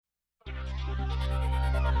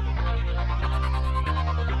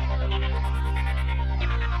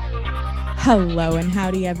Hello and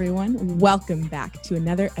howdy, everyone. Welcome back to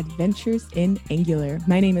another Adventures in Angular.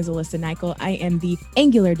 My name is Alyssa Nykel. I am the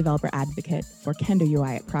Angular developer advocate for Kendo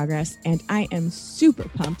UI at Progress, and I am super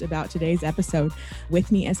pumped about today's episode.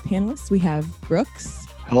 With me as panelists, we have Brooks.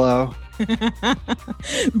 Hello.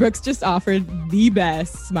 Brooks just offered the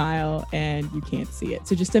best smile, and you can't see it.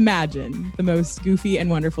 So just imagine the most goofy and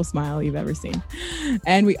wonderful smile you've ever seen.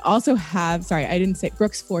 And we also have,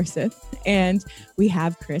 Brooks Forsyth, and we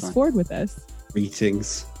have Chris Ford with us.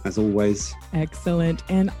 Greetings, as always. Excellent.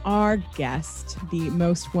 And our guest, the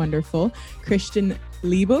most wonderful Christian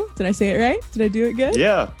Liebel. Did I say it right? Did I do it good?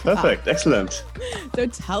 Yeah, perfect. Excellent. So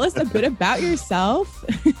tell us a bit about yourself.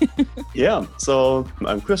 Yeah, so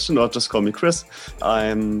I'm Christian, or just call me Chris.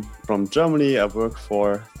 I'm from Germany. I work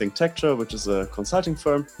for ThinkTecture, which is a consulting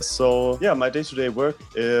firm. So yeah, my day-to-day work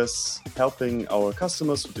is helping our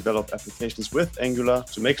customers to develop applications with Angular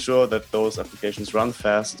to make sure that those applications run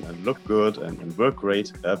fast and look good and work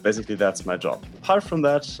great. Basically, that's my job. Apart from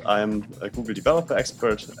that, I'm a Google developer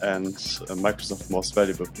expert and a Microsoft Most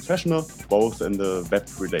Valuable Professional, both in the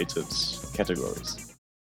web-related categories.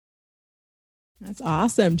 That's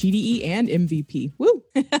awesome. GDE and MVP. Woo!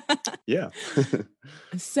 Yeah.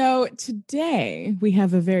 So today we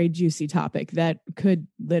have a very juicy topic that could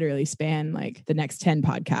literally span like the next 10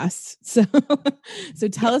 podcasts. So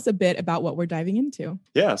tell us a bit about what we're diving into.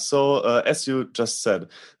 Yeah. So as you just said,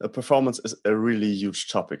 performance is a really huge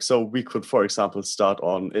topic. So we could, for example, start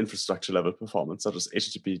on infrastructure level performance, such as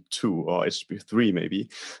HTTP 2 or HTTP 3, maybe.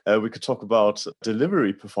 We could talk about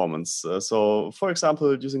delivery performance. So for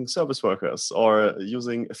example, using service workers or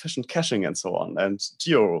using efficient caching and so on, and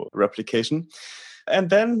geo replication. And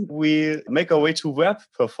then we make our way to web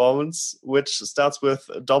performance, which starts with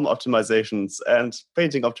DOM optimizations and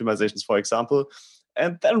painting optimizations, for example.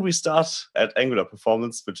 And then we start at Angular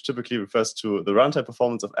performance, which typically refers to the runtime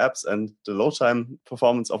performance of apps and the load time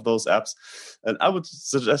performance of those apps. And I would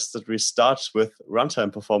suggest that we start with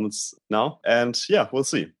runtime performance now. And yeah, we'll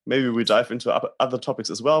see. Maybe we dive into other topics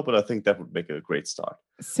as well, but I think that would make a great start.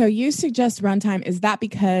 So you suggest runtime. Is that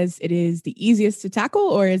because it is the easiest to tackle,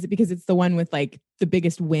 or is it because it's the one with like the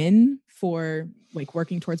biggest win for like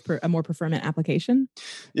working towards a more performant application?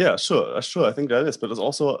 Yeah, sure. I think that is, but it's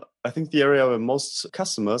also, I think, the area where most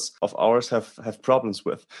customers of ours have problems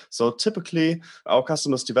with. So typically our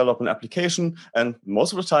customers develop an application and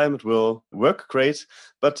most of the time it will work great,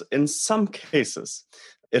 but in some cases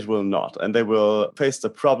it will not. And they will face the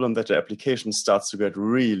problem that the application starts to get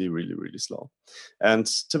really, really, really slow. And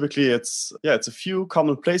typically it's a few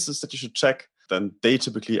common places that you should check. Then they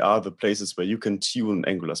typically are the places where you can tune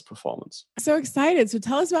Angular's performance. So excited. So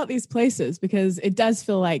tell us about these places, because it does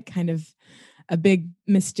feel like kind of a big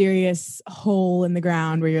mysterious hole in the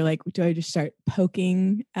ground where you're like, do I just start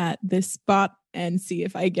poking at this spot and see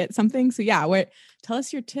if I get something? So yeah, tell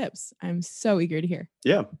us your tips. I'm so eager to hear.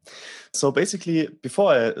 Yeah. So basically,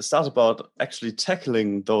 before I start about actually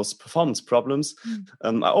tackling those performance problems,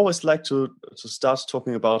 I always like to start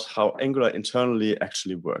talking about how Angular internally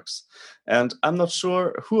actually works. And I'm not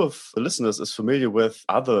sure who of the listeners is familiar with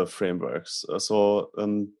other frameworks.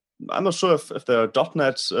 I'm not sure if there are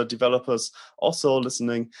 .NET developers also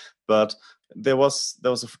listening, but there was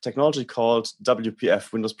a technology called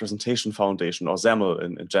WPF, Windows Presentation Foundation, or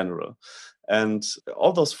XAML in general. And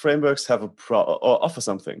all those frameworks have or offer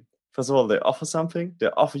something. First of all, they offer something. They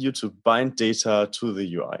offer you to bind data to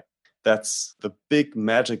the UI. That's the big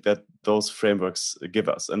magic that those frameworks give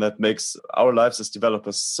us. And that makes our lives as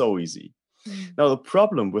developers so easy. Now, the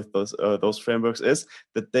problem with those frameworks is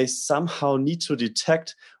that they somehow need to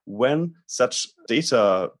detect when such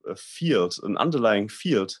data field, an underlying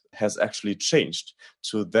field, has actually changed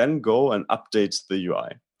to then go and update the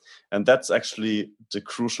UI. And that's actually the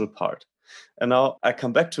crucial part. And now I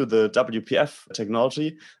come back to the WPF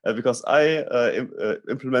technology because I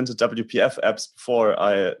implemented WPF apps before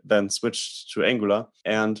I then switched to Angular.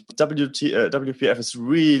 And WPF is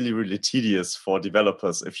really, really tedious for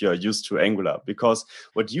developers if you are used to Angular, because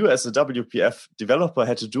what you as a WPF developer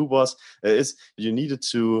had to do is you needed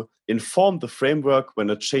to inform the framework when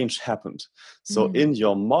a change happened. So in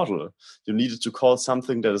your model, you needed to call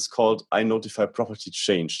something that is called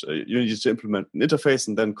INotifyPropertyChanged. You needed to implement an interface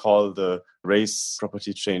and then call the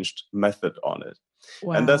rasePropertyChanged method on it.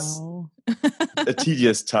 Wow. And that's a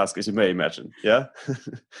tedious task, as you may imagine. Yeah.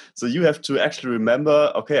 So you have to actually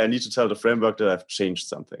remember, okay, I need to tell the framework that I've changed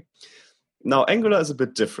something. Now, Angular is a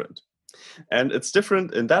bit different. And it's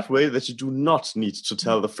different in that way that you do not need to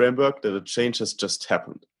tell the framework that a change has just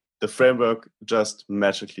happened. The framework just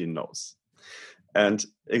magically knows. And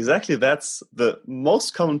exactly that's the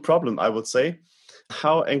most common problem, I would say,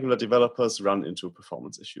 how Angular developers run into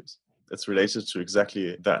performance issues. it's related to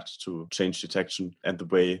exactly that, to change detection and the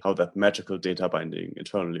way how that magical data binding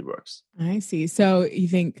internally works. I see. So you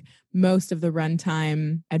think most of the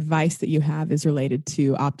runtime advice that you have is related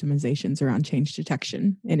to optimizations around change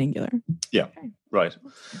detection in Angular? Yeah, okay. Right.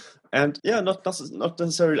 And not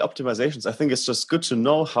necessarily optimizations. I think it's just good to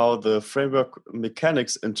know how the framework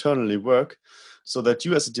mechanics internally work so that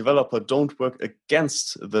you as a developer don't work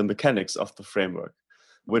against the mechanics of the framework,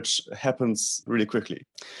 which happens really quickly.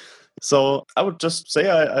 So I would just say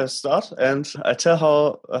I start and I tell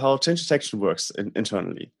how change detection works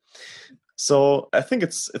internally. So I think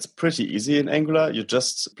it's pretty easy in Angular. You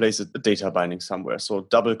just place a data binding somewhere. So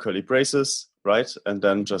double curly braces, right? And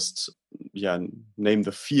then just name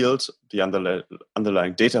the field, the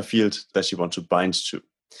underlying data field that you want to bind to.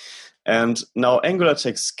 And now Angular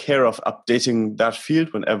takes care of updating that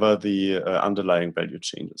field whenever the underlying value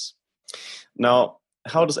changes. Now,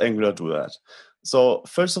 how does Angular do that? So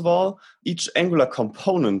first of all, each Angular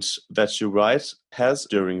component that you write has,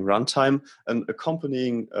 during runtime, an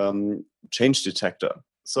accompanying change detector.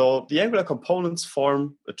 So the Angular components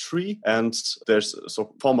form a tree, and there's a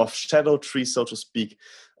form of shadow tree, so to speak,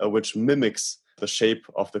 which mimics the shape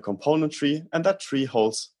of the component tree, and that tree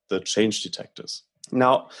holds the change detectors.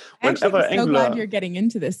 Now, whenever I'm so glad you're getting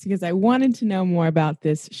into this because I wanted to know more about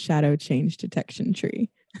this shadow change detection tree.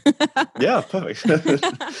 Yeah, perfect.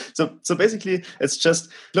 So basically, it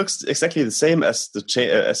looks exactly the same as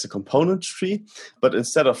the component tree, but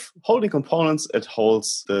instead of holding components, it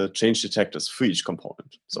holds the change detectors for each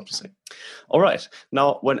component, so to say. All right.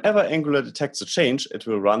 Now, whenever Angular detects a change, it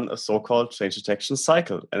will run a so-called change detection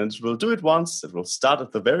cycle, and it will do it once. It will start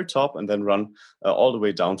at the very top and then run all the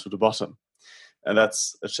way down to the bottom. And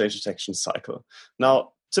that's a change detection cycle.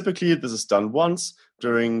 Now, typically, this is done once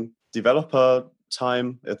during developer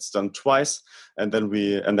time. It's done twice, and then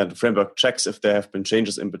the framework checks if there have been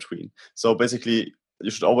changes in between. So basically, you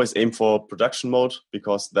should always aim for production mode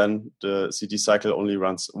because then the CD cycle only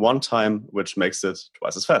runs one time, which makes it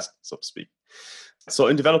twice as fast, so to speak. So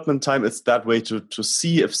in development time, it's that way to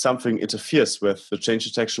see if something interferes with the change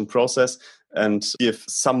detection process and if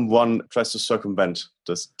someone tries to circumvent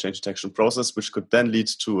this change detection process, which could then lead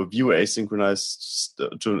to an asynchronous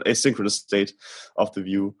state of the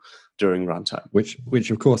view during runtime. Which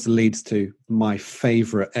of course leads to my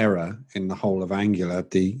favorite error in the whole of Angular,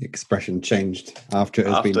 the expression changed after it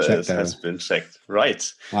has been checked. Has been checked.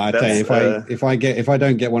 Right. I tell you, if I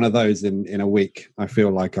don't get one of those in a week, I feel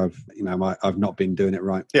like I've not been doing it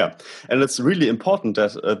right. Yeah. And it's really important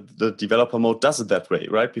that the developer mode does it that way,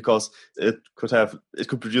 right? Because it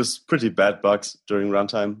could produce pretty bad bugs during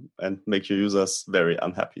runtime and make your users very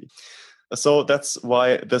unhappy. So that's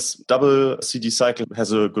why this double CD cycle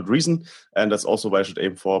has a good reason. And that's also why I should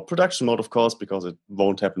aim for production mode, of course, because it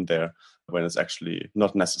won't happen there when it's actually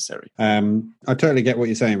not necessary. I totally get what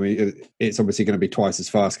you're saying. It's obviously going to be twice as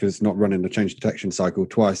fast because it's not running the change detection cycle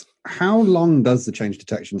twice. How long does the change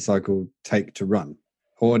detection cycle take to run?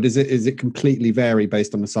 Or is it completely vary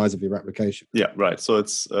based on the size of your application? Yeah, right. So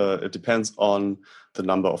it depends on the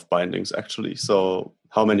number of bindings, actually. So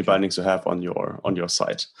how many bindings you have on your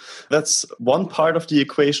site. That's one part of the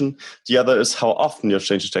equation. The other is how often your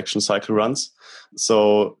change detection cycle runs.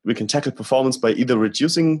 So we can tackle performance by either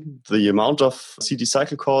reducing the amount of CD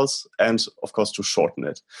cycle calls and, of course, to shorten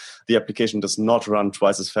it. The application does not run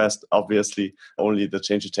twice as fast. Obviously, only the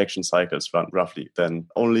change detection cycles run roughly, then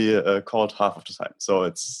only called half of the time. So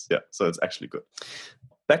it's actually good.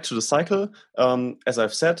 Back to the cycle, as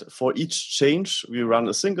I've said, for each change, we run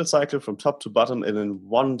a single cycle from top to bottom and in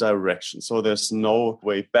one direction. So there's no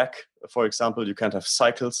way back. For example, you can't have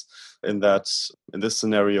cycles in this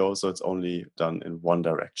scenario, so it's only done in one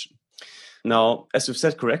direction. Now, as you've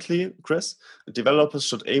said correctly, Chris, developers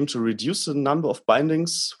should aim to reduce the number of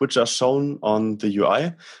bindings which are shown on the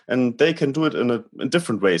UI, and they can do it in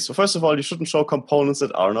different ways. So first of all, you shouldn't show components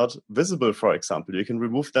that are not visible, for example. You can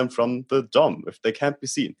remove them from the DOM if they can't be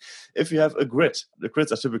seen. If you have a grid, the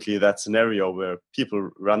grids are typically that scenario where people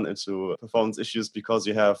run into performance issues because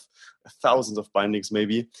you have thousands of bindings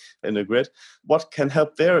maybe in a grid. What can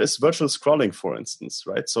help there is virtual scrolling, for instance,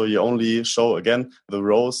 right? So you only show, again, the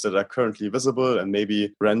rows that are currently visible and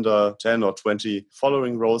maybe render 10 or 20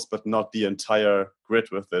 following rows, but not the entire grid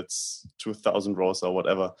with its 2,000 rows or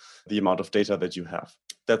whatever, the amount of data that you have.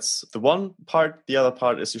 That's the one part. The other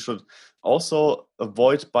part is you should also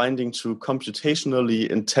avoid binding to computationally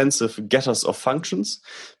intensive getters of functions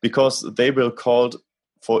because they will call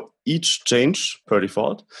for each change per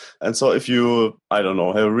default. And so if you, have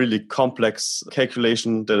a really complex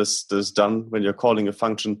calculation that is done when you're calling a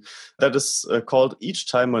function, that is called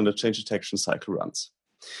each time when the change detection cycle runs.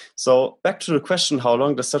 So back to the question, how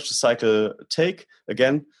long does such a cycle take?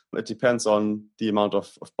 Again, it depends on the amount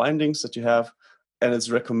of bindings that you have. And it's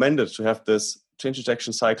recommended to have this change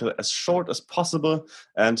detection cycle as short as possible.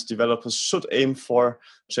 And developers should aim for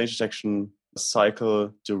change detection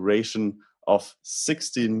cycle duration of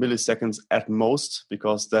 16 milliseconds at most,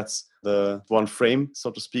 because that's the one frame, so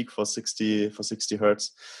to speak, for 60 hertz.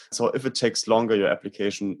 So if it takes longer, your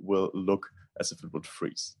application will look as if it would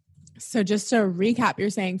freeze. So just to recap, you're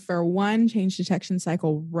saying for one change detection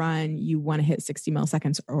cycle run, you want to hit 60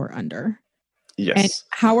 milliseconds or under. Yes. And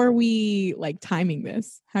how are we timing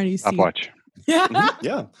this? How do you see? Stopwatch.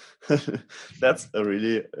 Yeah, that's a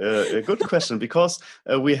really a good question, because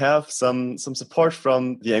we have some support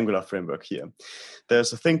from the Angular framework here.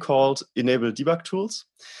 There's a thing called enable debug tools,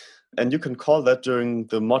 and you can call that during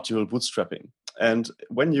the module bootstrapping. And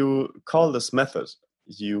when you call this method,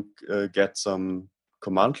 you get some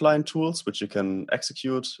command line tools which you can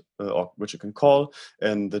execute or which you can call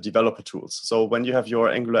in the developer tools. So when you have your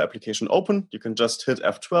Angular application open, you can just hit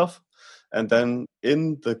F12. And then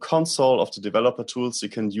in the console of the developer tools, you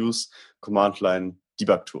can use command line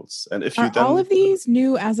debug tools. And if you then, all of these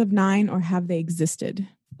new as of 9, or have they existed?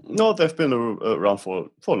 No, they've been around for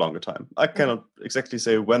a longer time. I cannot exactly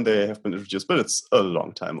say when they have been introduced, but it's a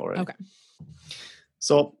long time already. Okay.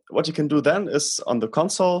 So what you can do then is on the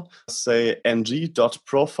console, say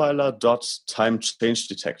ng.profiler.time change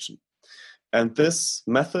detection. And this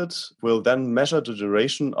method will then measure the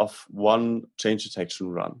duration of one change detection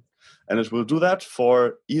run. And it will do that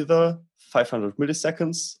for either 500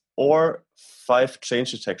 milliseconds or 5 change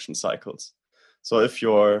detection cycles. So if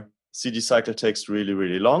your CD cycle takes really,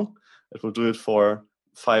 really long, it will do it for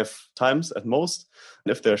 5 times at most.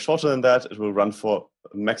 And if they're shorter than that, it will run for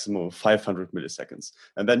a maximum of 500 milliseconds.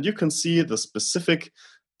 And then you can see the specific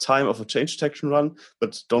time of a change detection run.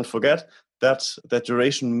 But don't forget that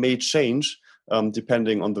duration may change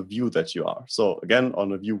depending on the view that you are. So again,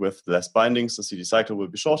 on a view with less bindings, the CD cycle will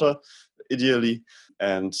be shorter, ideally.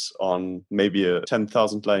 And on maybe a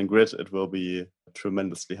 10,000 line grid, it will be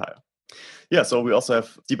tremendously higher. Yeah, so we also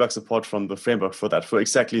have debug support from the framework for that, for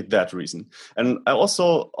exactly that reason. And I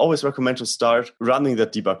also always recommend to start running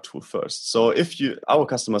that debug tool first. So if our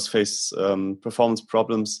customers face performance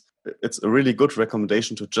problems, it's a really good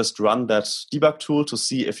recommendation to just run that debug tool to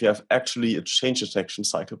see if you have actually a change detection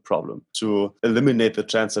cycle problem, to eliminate the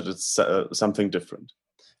chance that it's something different.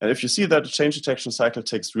 And if you see that the change detection cycle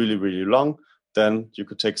takes really, really long, then you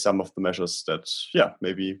could take some of the measures that,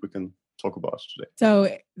 maybe we can talk about today. So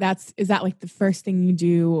is that the first thing you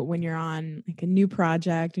do when you're on a new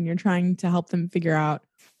project and you're trying to help them figure out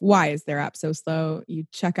why is their app so slow? You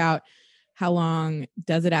check out how long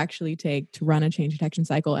does it actually take to run a change detection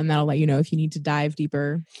cycle, and that'll let you know if you need to dive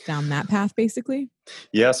deeper down that path, basically?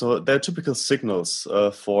 Yeah, so there are typical signals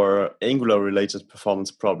for Angular-related performance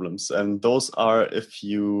problems, and those are if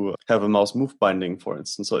you have a mouse move binding, for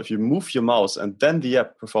instance. So if you move your mouse and then the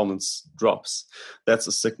app performance drops, that's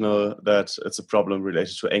a signal that it's a problem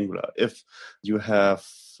related to Angular. If you have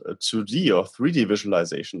 2D or 3D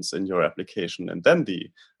visualizations in your application and then the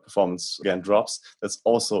performance again drops, that's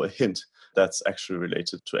also a hint that's actually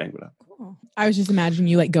related to Angular. Cool. I was just imagining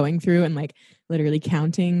you going through and literally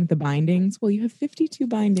counting the bindings. Well, you have 52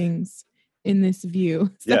 bindings in this view.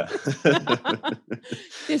 So Yeah.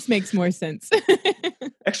 this makes more sense.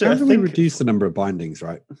 Actually, how do we reduce the number of bindings,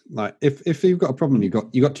 right? If you've got a problem, you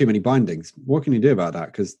got too many bindings. What can you do about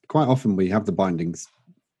that? Because quite often we have the bindings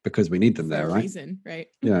because we need them there, right? Reason, right?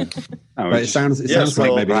 Yeah. But it sounds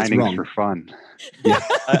like maybe it's wrong. For fun. Yeah.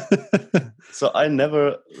 So I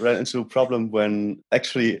never ran into a problem when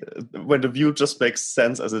the view just makes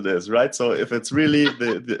sense as it is, right? So if it's really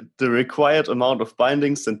the required amount of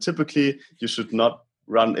bindings, then typically you should not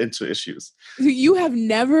run into issues. You have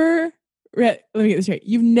never, let me get this right.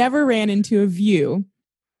 You've never ran into a view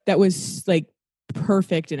that was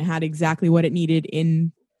perfect and had exactly what it needed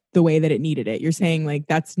in the way that it needed it. You're saying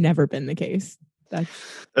that's never been the case. That's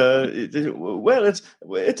it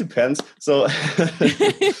depends. So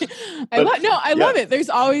I love it. There's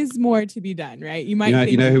always more to be done, right? You might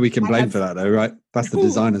you know who we can blame for that though, right? That's the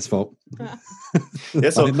designer's fault. Yeah,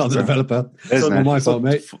 so not the developer. It's not my fault,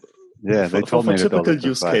 mate. Yeah, they told me for typical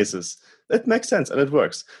use cases. It makes sense and it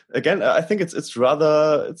works. Again, I think it's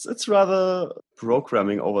rather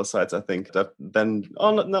programming oversights. I think not even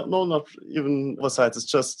oversights. It's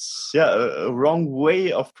just a wrong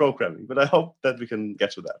way of programming. But I hope that we can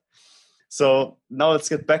get to that. So now let's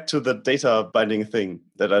get back to the data binding thing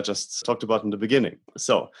that I just talked about in the beginning.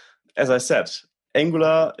 So as I said,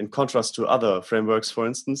 Angular, in contrast to other frameworks, for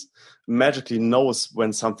instance, magically knows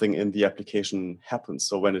when something in the application happens.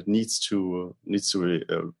 So when it needs to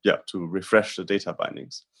refresh the data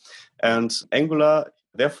bindings. And Angular,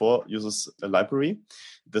 therefore, uses a library.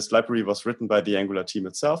 This library was written by the Angular team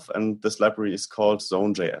itself, and this library is called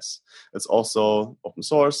Zone.js. It's also open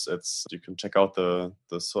source. You can check out the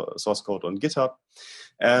source code on GitHub.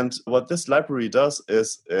 And what this library does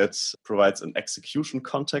is it provides an execution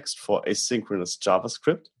context for asynchronous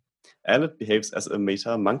JavaScript, and it behaves as a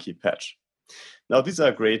meta monkey patch. Now, these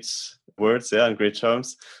are great words, and great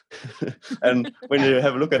terms. And when you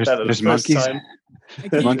have a look at that at the first time...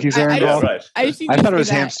 Monkeys are involved? Right. I thought it was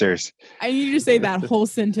hamsters. I need you to say that whole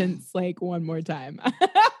sentence like one more time.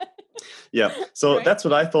 Yeah, so right. That's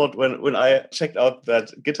what I thought when I checked out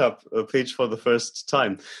that GitHub page for the first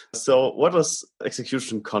time. So what does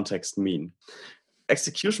execution context mean?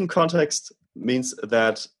 Execution context means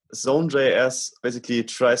that Zone.js basically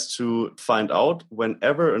tries to find out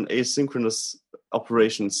whenever an asynchronous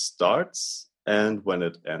operation starts and when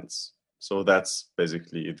it ends. So that's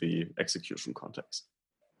basically the execution context.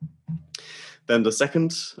 Then the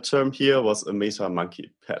second term here was a meta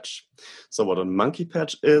monkey patch. So what a monkey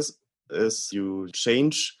patch is you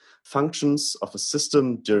change functions of a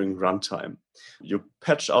system during runtime. You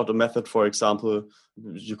patch out a method, for example,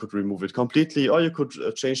 you could remove it completely, or you could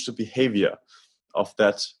change the behavior of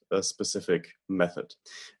that specific method.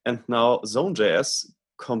 And now Zone.js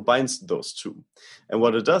combines those two. And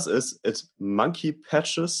what it does is it monkey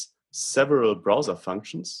patches several browser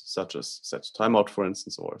functions, such as set timeout, for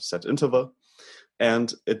instance, or set interval.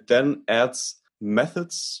 And it then adds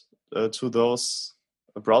methods to those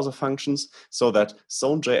browser functions so that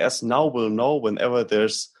Zone.js now will know whenever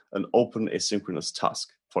there's an open asynchronous task,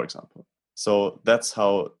 for example. So that's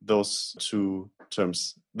how those two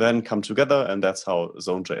terms then come together, and that's how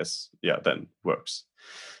Zone.js then works.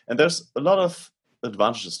 And there's a lot of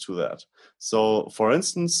advantages to that. So, for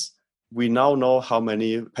instance, we now know how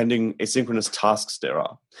many pending asynchronous tasks there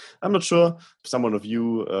are. I'm not sure if someone of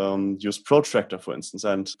you use Protractor, for instance,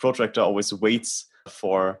 and Protractor always waits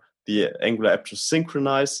for the Angular app to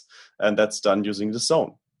synchronize, and that's done using the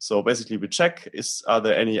zone. So basically we check, are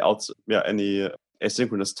there any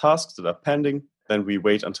asynchronous tasks that are pending? Then we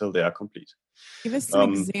wait until they are complete. Give us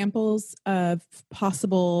some examples of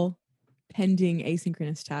possible pending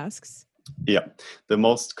asynchronous tasks. Yeah, the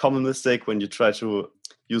most common mistake when you try to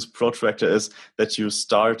use Protractor is that you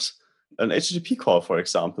start an HTTP call, for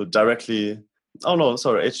example, directly. Oh no,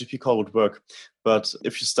 sorry, HTTP call would work. But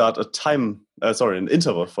if you start an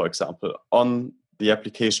interval, for example, on the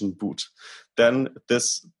application boot, then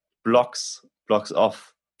this blocks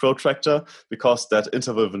off Protractor because that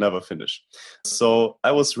interval will never finish. So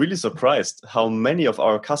I was really surprised how many of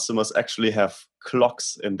our customers actually have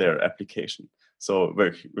clocks in their application. So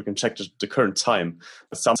we can check the current time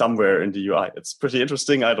somewhere in the UI. It's pretty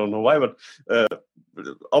interesting. I don't know why, but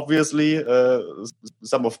obviously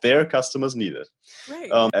some of their customers need it. Right.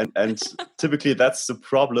 And typically that's the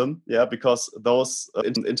problem, because those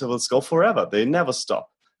intervals go forever. They never stop.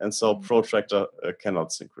 And so Protractor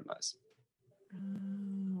cannot synchronize.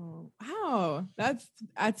 Oh, wow.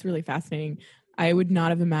 That's really fascinating. I would not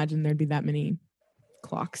have imagined there'd be that many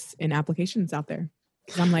clocks in applications out there.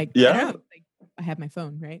 Because I'm like, I have my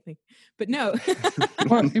phone, right? But no.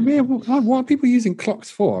 What are people using clocks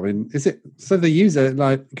for? I mean, is it so the user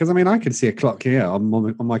because I can see a clock here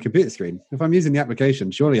on my computer screen. If I'm using the application,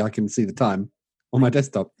 surely I can see the time on my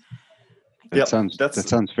desktop. That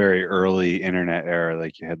sounds very early internet era.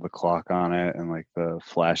 Like you had the clock on it and like the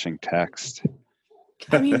flashing text.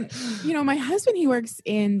 I mean, my husband, he works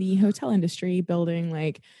in the hotel industry building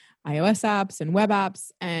like iOS apps and web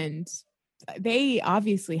apps, and they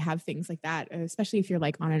obviously have things like that, especially if you're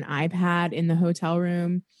like on an iPad in the hotel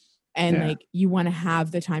room and like you want to have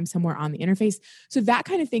the time somewhere on the interface. So that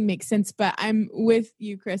kind of thing makes sense. But I'm with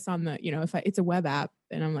you, Chris, on the, if it's a web app,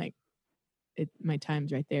 then I'm like, my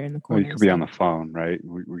time's right there in the corner. Well, you could be on the phone, right?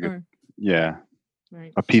 We could,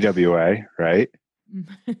 right. A PWA, right?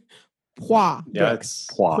 Pwa. Yeah, it's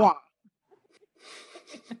Pwa.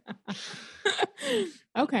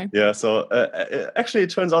 Okay. Yeah, so actually it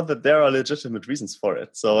turns out that there are legitimate reasons for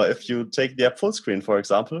it. So if you take the app full screen, for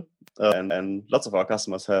example, and lots of our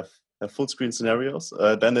customers have full screen scenarios,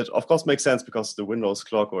 then it of course makes sense because the Windows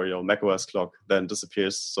clock or your macOS clock then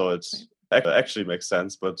disappears. So it actually makes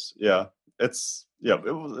sense. But it's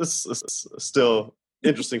still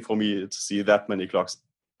interesting for me to see that many clocks.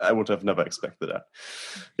 I would have never expected that.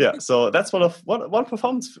 Yeah, so that's one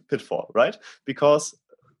performance pitfall, right? Because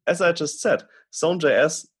as I just said,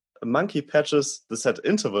 Zone.js monkey patches the set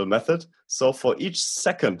interval method. So for each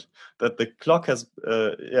second that the clock has,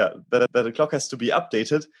 that the clock has to be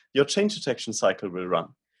updated, your change detection cycle will run.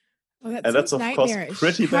 Oh, and that's of course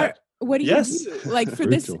pretty bad. What do you do? Like for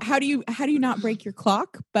this, how do you not break your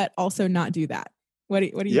clock, but also not do that? What do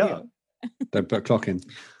you do? Don't put a clock in.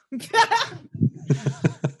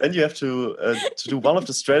 Then you have to do one of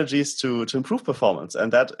the strategies to improve performance,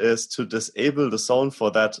 and that is to disable the zone for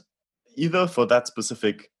that, either for that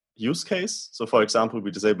specific use case. So, for example, we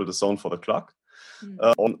disable the zone for the clock,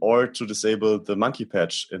 or to disable the monkey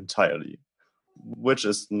patch entirely, which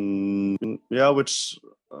is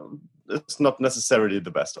it's not necessarily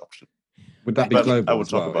the best option. Would that be global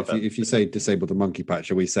as well? If you say disable the monkey patch,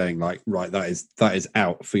 are we saying like, right, that is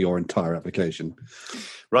out for your entire application?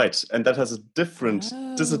 Right, and that has a different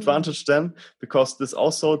disadvantage then, because this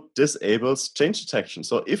also disables change detection.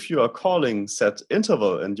 So if you are calling set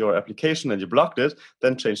interval in your application and you blocked it,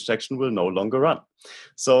 then change detection will no longer run.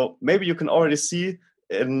 So maybe you can already see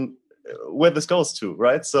in where this goes to,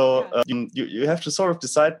 right? So you have to sort of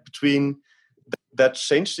decide between that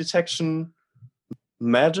change detection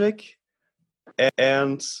magic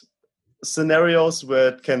and scenarios where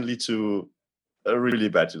it can lead to a really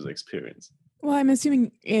bad user experience. Well, I'm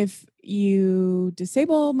assuming if you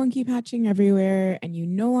disable monkey patching everywhere and you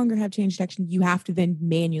no longer have change detection, you have to then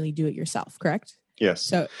manually do it yourself, correct? Yes.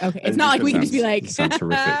 So, okay. It's not like we can just be like,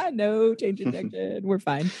 no change detection, we're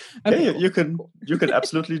fine. Okay. Yeah, you can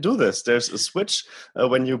absolutely do this. There's a switch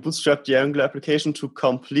when you bootstrap the Angular application to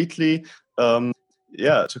completely turn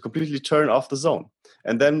off the zone.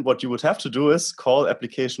 And then what you would have to do is call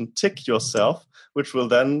application tick yourself, which will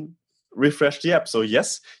then refresh the app. So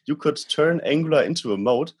yes, you could turn Angular into a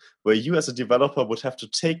mode where you as a developer would have to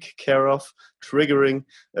take care of triggering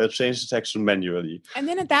change detection manually. And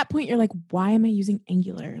then at that point, you're like, why am I using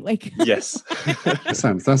Angular? Like, yes, that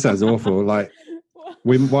sounds awful. Like,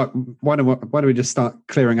 why don't we just start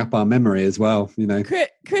clearing up our memory as well? You know,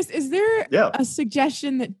 Chris, is there a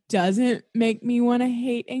suggestion that doesn't make me want to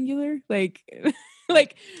hate Angular?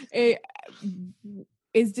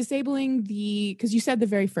 Is disabling because you said the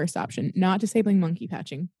very first option, not disabling monkey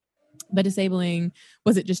patching, but disabling,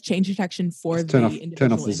 was it just change detection for turn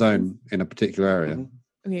off the zone in a particular area?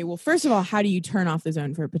 Mm-hmm. Okay, well, first of all, how do you turn off the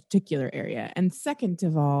zone for a particular area? And second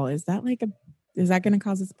of all, is that going to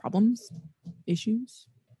cause us issues?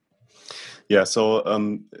 Yeah, so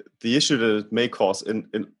the issue that it may cause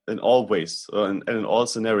in all ways and in all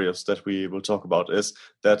scenarios that we will talk about is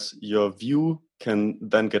that your view can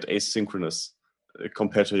then get asynchronous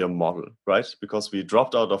compared to your model, right? Because we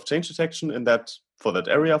dropped out of change detection for that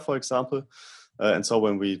area, for example. And so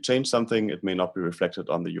when we change something, it may not be reflected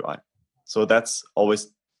on the UI. So that's always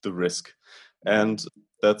the risk. And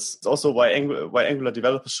that's also why Angular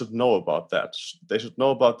developers should know about that. They should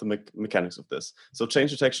know about the mechanics of this. So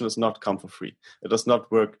change detection does not come for free. It does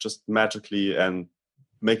not work just magically and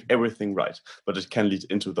make everything right, but it can lead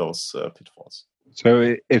into those pitfalls.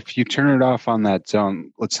 So if you turn it off on that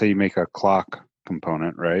zone, let's say you make a clock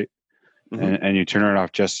component, right? Mm-hmm. And you turn it off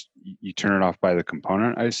you turn it off by the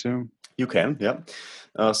component, I assume? You can, yeah.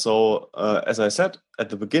 So as I said at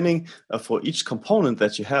the beginning, for each component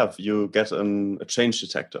that you have, you get a change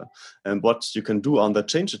detector. And what you can do on the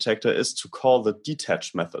change detector is to call the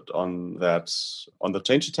detach method on the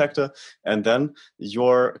change detector, and then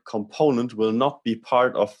your component will not be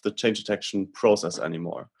part of the change detection process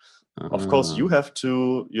anymore. Of course, you have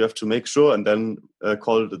to make sure and then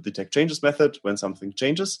call the detect changes method when something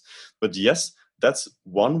changes. But yes, that's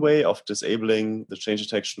one way of disabling the change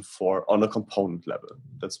detection on a component level.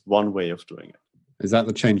 That's one way of doing it. Is that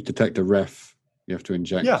the change detector ref you have to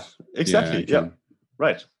inject? Yeah, exactly. Yeah,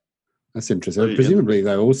 right. That's interesting. So presumably,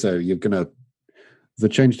 though, also the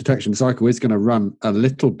change detection cycle is going to run a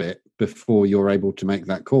little bit before you're able to make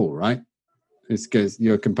that call, right? It's because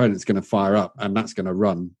your component's going to fire up and that's going to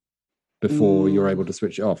run before you're able to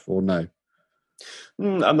switch it off, or no?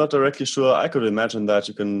 I'm not directly sure. I could imagine that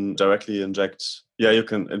you can directly inject. Yeah, you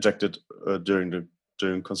can inject it during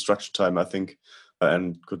construction time, I think,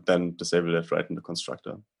 and could then disable it right in the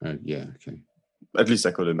constructor. Yeah, okay. At least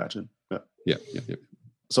I could imagine. Yeah.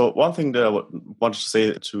 So one thing that I wanted to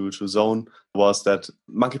say to Zone was that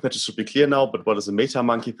monkey patches should be clear now, but what is a meta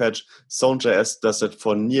monkey patch? Zone.js does it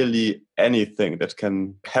for nearly anything that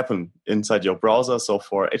can happen inside your browser. So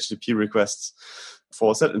for HTTP requests,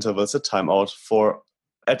 for set intervals, set timeout, for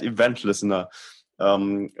add event listener,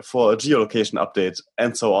 for a geolocation update,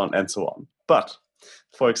 and so on and so on. But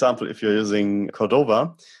for example, if you're using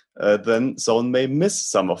Cordova, then Zone may miss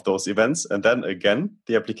some of those events, and then again,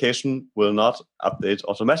 the application will not update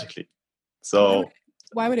automatically. So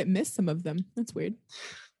why would it miss some of them? That's weird.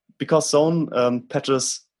 because zone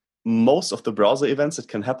patches most of the browser events that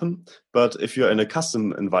can happen. But if you're in a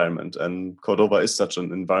custom environment, and Cordova is such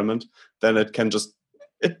an environment, then it just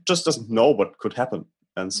doesn't know what could happen.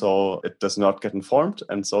 And so it does not get informed.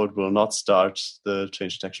 And so it will not start the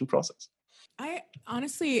change detection process. I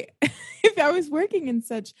honestly, if I was working in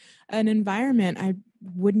such an environment, I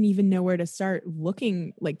wouldn't even know where to start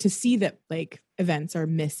looking, like to see that like events are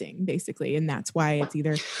missing basically. And that's why it's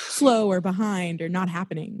either slow or behind or not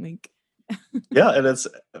happening. Like, yeah. And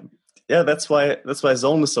that's why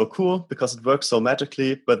zone is so cool, because it works so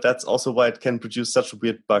magically, but that's also why it can produce such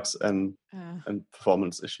weird bugs and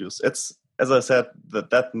performance issues. It's, as I said,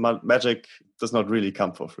 that magic does not really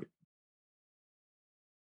come for free.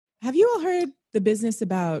 Have you all heard the business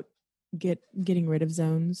about getting rid of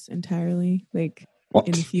zones entirely, like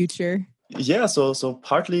in the future? Yeah, so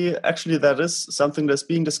partly actually that is something that's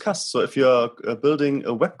being discussed. So if you're building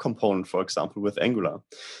a web component, for example, with Angular,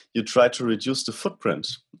 you try to reduce the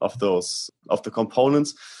footprint of the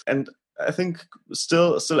components. And I think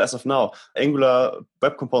still as of now, Angular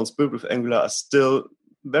web components built with Angular are still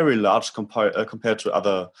very large compared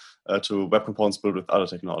to to web components built with other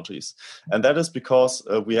technologies. And that is because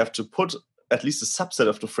we have to put at least a subset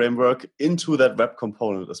of the framework into that web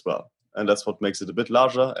component as well. And that's what makes it a bit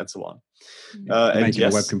larger, and so on. Making a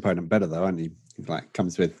web component better, though, aren't you? Like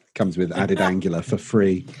comes with added Angular for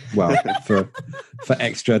free. Well, for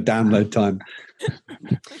extra download time.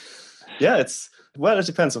 Yeah, it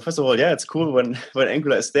depends. So first of all, yeah, it's cool when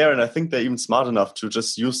Angular is there, and I think they're even smart enough to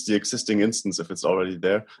just use the existing instance if it's already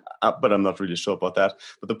there. But I'm not really sure about that.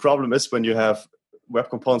 But the problem is when you have web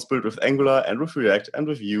components built with Angular and with React and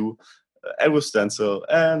with Vue, and with Stencil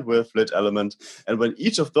and with Lit Element. And when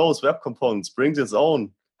each of those web components brings its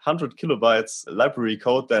own 100 kilobytes library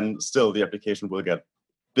code, then still the application will get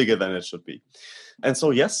bigger than it should be. And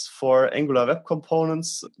so, yes, for Angular web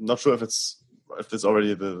components, not sure if it's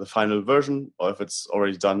already the final version or if it's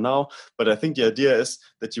already done now, but I think the idea is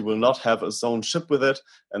that you will not have a zone ship with it,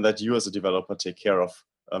 and that you as a developer take care of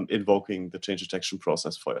invoking the change detection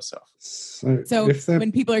process for yourself. So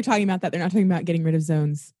when people are talking about that, they're not talking about getting rid of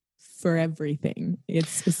zones for everything. It's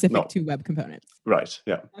specific to web components. Right,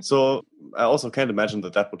 yeah. So I also can't imagine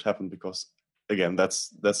that would happen, because, again,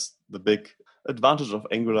 that's the big advantage of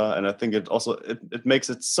Angular. And I think it makes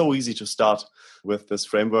it so easy to start with this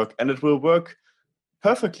framework, and it will work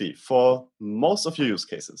perfectly for most of your use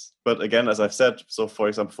cases. But again, as I've said, so for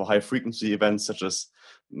example, for high frequency events such as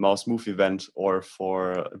mouse move event, or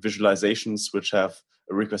for visualizations which have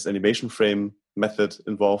a request animation frame method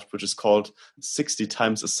involved, which is called 60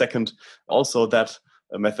 times a second. Also, that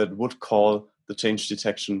method would call the change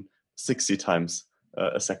detection 60 times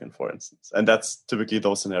a second, for instance. And that's typically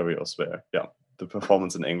those scenarios where, the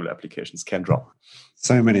performance in Angular applications can drop.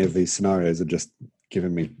 So many of these scenarios are just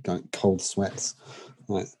giving me cold sweats.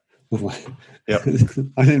 Yep.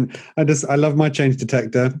 I love my change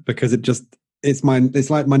detector, because it's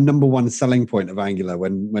like my number one selling point of Angular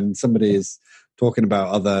when somebody is talking about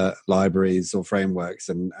other libraries or frameworks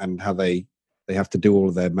and how they have to do all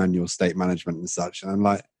of their manual state management and such. And I'm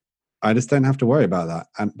like, I just don't have to worry about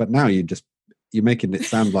that. But now you're making it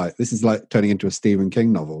sound like this is like turning into a Stephen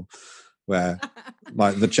King novel, where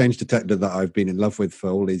like the change detector that I've been in love with for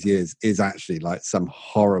all these years is actually like some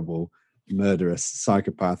horrible murderous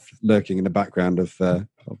psychopath lurking in the background of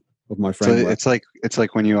my framework. So it's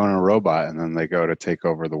like when you own a robot and then they go to take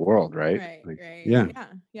over the world, right? Right.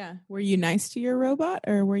 Yeah. Were you nice to your robot,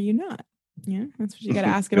 or were you not? Yeah, that's what you got to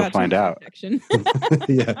ask about. Find out.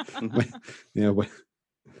 Yeah.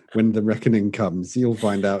 When the reckoning comes, you'll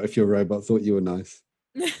find out if your robot thought you were nice.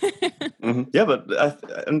 Mm-hmm. Yeah, but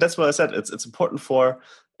and that's what I said. It's important for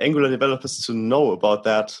Angular developers to know about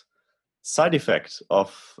that side effect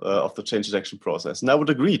of the change detection process. And I would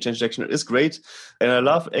agree, change detection is great, and I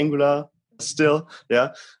love Angular still. Yeah,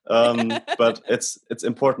 but it's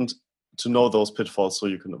important to know those pitfalls so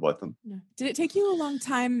you can avoid them. Yeah. Did it take you a long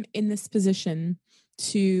time in this position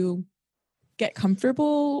to get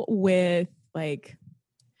comfortable with, like,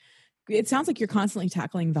 it sounds like you're constantly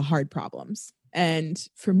tackling the hard problems. And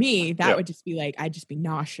for me, that would just be like, I'd just be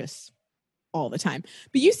nauseous all the time.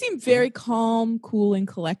 But you seem very calm, cool, and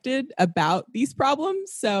collected about these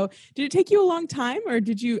problems. So did it take you a long time, or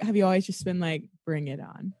have you always just been like, bring it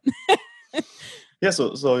on? Yeah,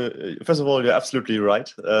 so first of all, you're absolutely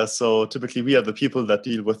right. So typically we are the people that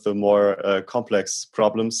deal with the more complex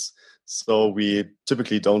problems. So we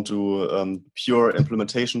typically don't do pure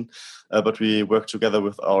implementation, but we work together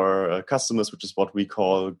with our customers, which is what we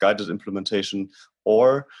call guided implementation,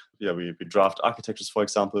 or we draft architectures, for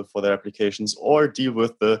example, for their applications, or deal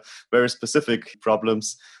with the very specific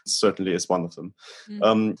problems, certainly is one of them.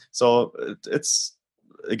 So it's,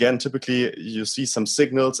 again, typically you see some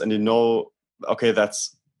signals and you know, okay,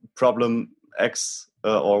 that's problem X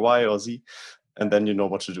or Y or Z, and then you know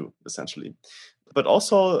what to do, essentially. But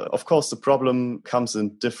also, of course, the problem comes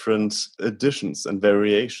in different editions and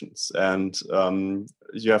variations. And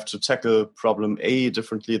you have to tackle problem A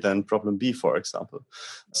differently than problem B, for example.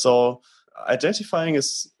 So identifying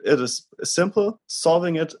is simple.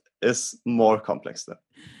 Solving it is more complex then.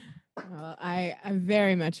 Well, I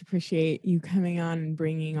very much appreciate you coming on and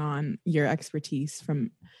bringing on your expertise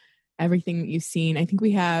from everything that you've seen. I think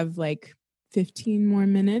we have like 15 more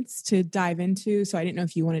minutes to dive into. So I didn't know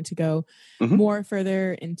if you wanted to go more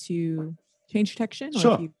further into change detection, or if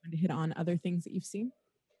you wanted to hit on other things that you've seen.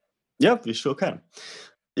 Yeah, we sure can.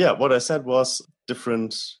 Yeah, what I said was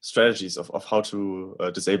different strategies of how to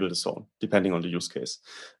disable the zone, depending on the use case.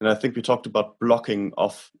 And I think we talked about blocking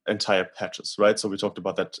of entire patches, right? So we talked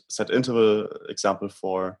about that set interval example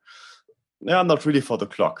for... Yeah, not really for the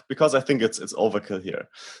clock, because I think it's overkill here.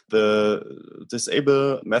 The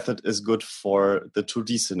disable method is good for the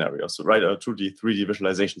 2D scenarios, right? Or 2D, 3D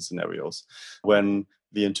visualization scenarios. When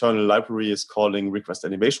the internal library is calling request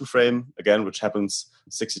animation frame, again, which happens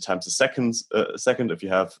 60 times a second if you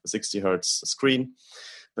have a 60 hertz screen,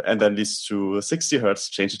 and then leads to 60 hertz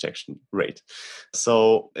change detection rate.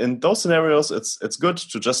 So in those scenarios, it's good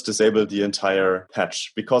to just disable the entire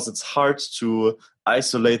patch, because it's hard to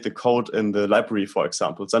isolate the code in the library, for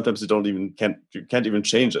example. Sometimes you can't even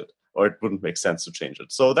change it, or it wouldn't make sense to change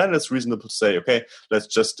it. So then it's reasonable to say, okay, let's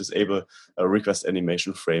just disable a request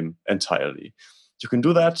animation frame entirely. You can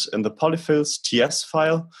do that in the polyfills TS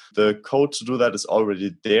file. The code to do that is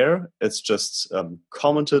already there. It's just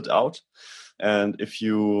commented out. And if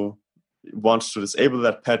you want to disable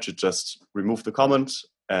that patch, you just remove the comment,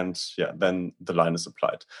 and then the line is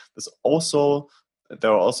applied.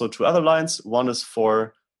 There are also two other lines. One is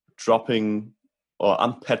for dropping or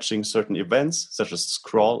unpatching certain events, such as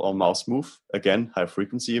scroll or mouse move. Again, high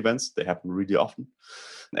frequency events, they happen really often.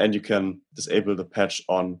 And you can disable the patch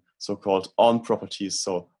on so-called on properties,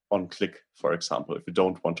 so on click, for example, if you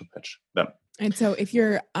don't want to patch them. And so if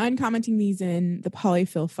you're uncommenting these in the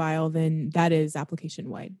polyfill file, then that is application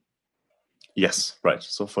wide. Yes, right.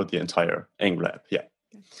 So for the entire Angular app, yeah.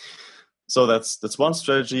 Okay. So that's one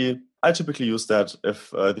strategy. I typically use that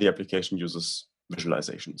if the application uses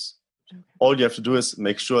visualizations. Okay. All you have to do is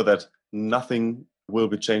make sure that nothing will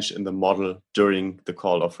be changed in the model during the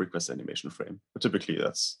call of request animation frame. But typically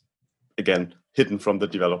that's, again, hidden from the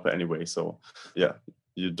developer anyway. So yeah,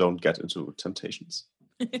 you don't get into temptations.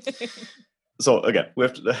 So again, we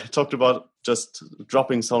have talked about just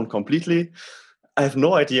dropping sound completely. I have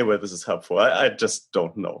no idea where this is helpful. I just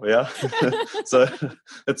don't know. Yeah, so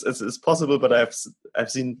it's possible, but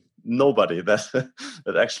I've seen nobody that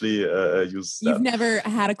actually uses that. You've never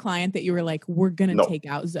had a client that you were like, we're gonna take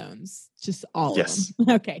out zones, just all of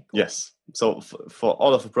them. Okay, cool. Yes. So for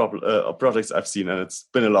all of the projects I've seen, and it's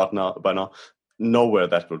been a lot by now, nowhere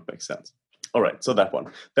that would make sense. All right, so that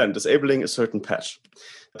one. Then disabling a certain patch.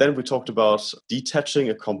 Then we talked about detaching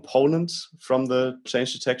a component from the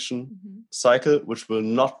change detection cycle, which will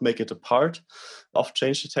not make it a part of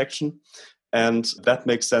change detection. And that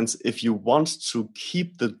makes sense if you want to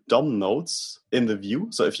keep the DOM nodes in the view.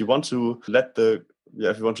 So if you want to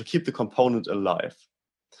keep the component alive,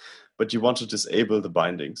 but you want to disable the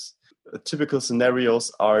bindings. Typical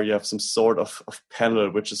scenarios are you have some sort of panel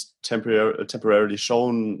which is temporarily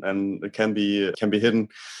shown and it can be hidden,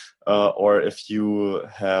 or if you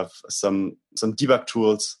have some debug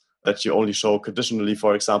tools that you only show conditionally,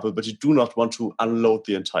 for example, but you do not want to unload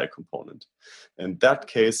the entire component. In that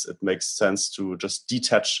case, it makes sense to just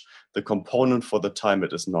detach the component for the time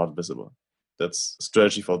it is not visible. That's a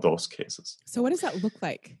strategy for those cases. So what does that look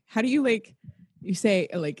like? How do you you say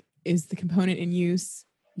is the component in use?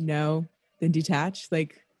 No, then detach,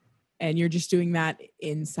 and you're just doing that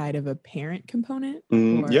inside of a parent component?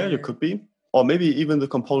 Yeah, you could be. Or maybe even the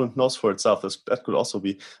component knows for itself. That could also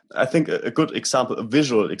be. I think a good example, a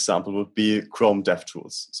visual example, would be Chrome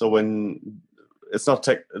DevTools. So when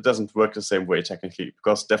it doesn't work the same way technically,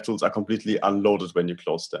 because DevTools are completely unloaded when you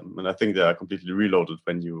close them, and I think they are completely reloaded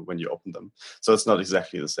when you open them. So it's not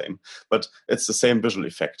exactly the same, but it's the same visual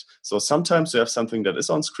effect. So sometimes you have something that is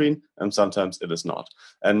on screen, and sometimes it is not,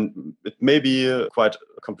 and it may be quite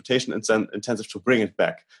computation intensive to bring it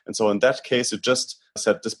back. And so in that case, you just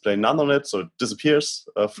set display none on it, so it disappears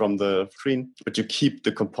from the screen, but you keep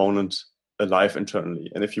the component alive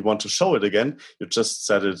internally. And if you want to show it again, you just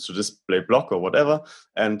set it to display block or whatever,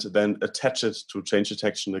 and then attach it to change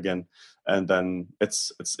detection again. And then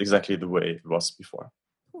it's exactly the way it was before.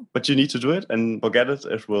 But you need to do it, and forget it.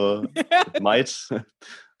 It might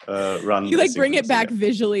run. You like bring it back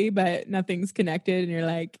visually, but nothing's connected, and you're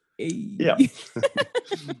like, yeah.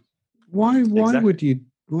 Why would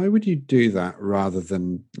you do that rather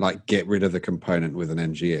than like get rid of the component with an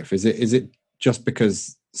ngIf? Is it just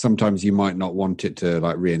because sometimes you might not want it to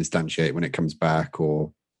like reinstantiate when it comes back,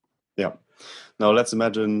 or? Yeah. Now let's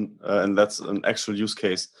imagine, and that's an actual use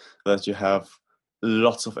case, that you have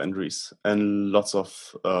lots of entries and lots of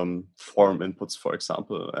form inputs, for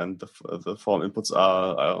example, and the form inputs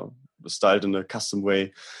are styled in a custom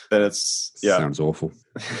way. Then it's sounds awful.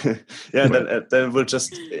 Yeah, then it will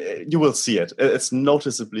just, you will see it. It's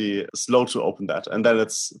noticeably slow to open that, and then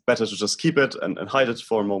it's better to just keep it and hide it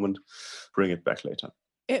for a moment, bring it back later.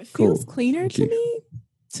 It feels cleaner to me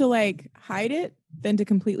to like hide it than to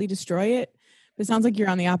completely destroy it. But it sounds like you're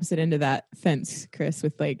on the opposite end of that fence, Chris,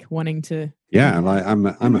 with like wanting to. Yeah, like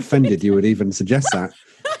I'm offended you would even suggest that.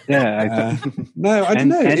 Yeah, no, I don't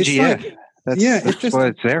know. NGIF. It's like, that's what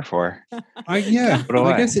it's there for. I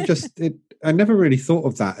guess I never really thought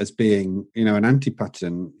of that as being, an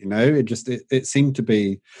anti-pattern. It seemed to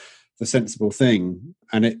be the sensible thing,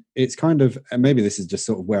 and it's kind of, and maybe this is just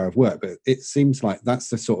sort of where I've worked, but it seems like that's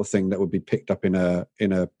the sort of thing that would be picked up in a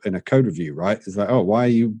code review, right? It's like, oh, why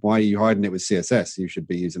are you hiding it with CSS? You should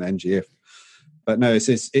be using ngIf. But no, it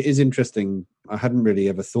is interesting. I hadn't really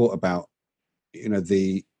ever thought about,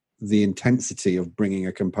 the intensity of bringing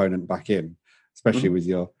a component back in, especially with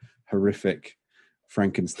your horrific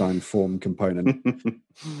Frankenstein form component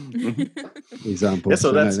example. Yeah,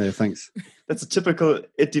 so no, thanks. That's a typical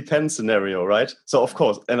it depends scenario, right? So of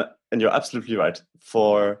course, and you're absolutely right.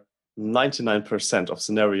 For 99% of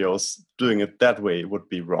scenarios, doing it that way would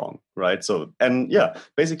be wrong, right? So, and yeah,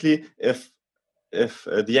 basically, if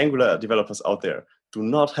the Angular developers out there do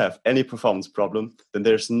not have any performance problem, then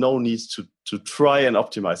there's no need to try and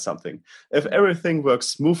optimize something. If everything works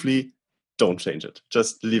smoothly, don't change it.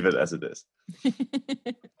 Just leave it as it is.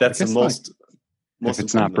 That's the most if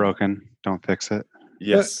it's not broken, don't fix it.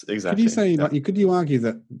 Yes, but exactly. Could you say, could you argue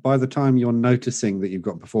that by the time you're noticing that you've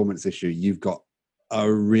got a performance issue, you've got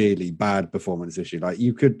a really bad performance issue? Like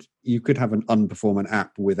you could have an unperformant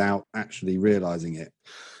app without actually realizing it.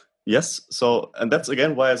 Yes. So, and that's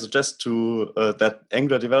again why I suggest that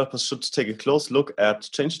Angular developers should take a close look at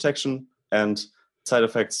change detection and side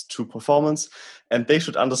effects to performance, and they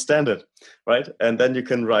should understand it, right? And then you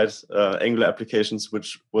can write Angular applications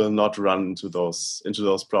which will not run into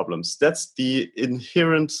those problems. That's the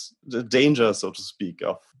inherent danger, so to speak,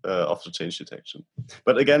 of the change detection.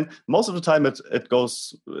 But again, most of the time it's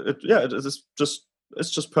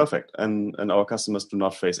just perfect, and our customers do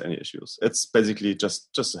not face any issues. It's basically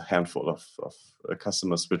just a handful of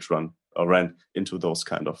customers which ran into those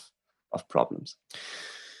kind of problems.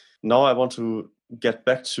 Now I want to get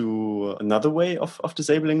back to another way of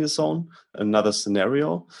disabling the zone, another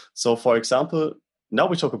scenario. So for example, now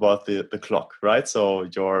we talk about the clock, right? So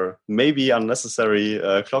your maybe unnecessary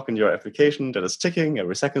clock in your application that is ticking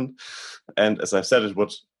every second. And as I've said, it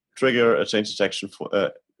would trigger a change detection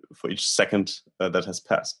for each second that has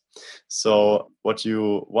passed. So what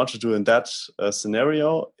you want to do in that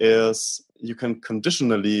scenario is you can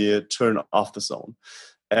conditionally turn off the zone.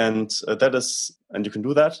 And you can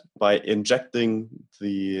do that by injecting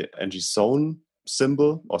the ngZone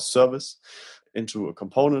symbol or service into a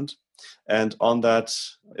component. And on that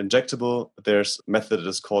injectable, there's a method that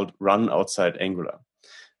is called run outside Angular.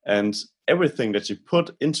 And everything that you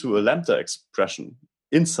put into a Lambda expression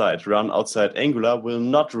inside run outside Angular will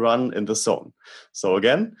not run in the zone. So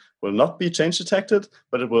again, will not be change detected,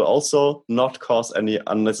 but it will also not cause any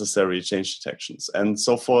unnecessary change detections. And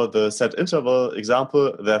so for the set interval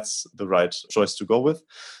example, that's the right choice to go with.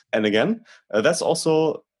 And again, that's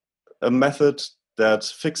also a method that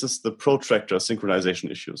fixes the protractor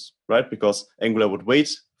synchronization issues, right? Because Angular would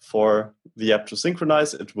wait for the app to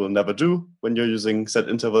synchronize. It will never do when you're using set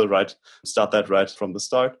interval, right? Start that right from the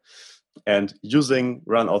start. And using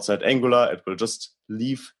run outside Angular, it will just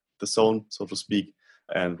leave the zone, so to speak,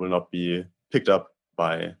 and will not be picked up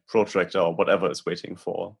by protractor or whatever is waiting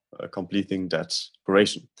for completing that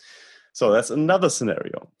operation. So that's another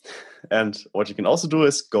scenario. And what you can also do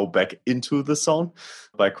is go back into the zone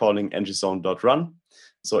by calling ngzone.run.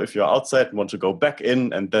 So if you're outside and want to go back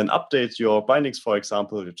in and then update your bindings, for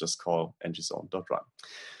example, you just call ngzone.run.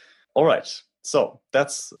 All right. So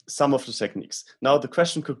that's some of the techniques. Now the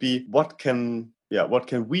question could be, what can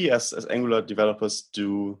we as Angular developers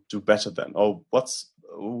do better then? Or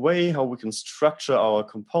way how we can structure our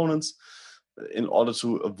components in order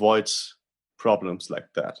to avoid problems like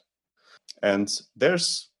that. And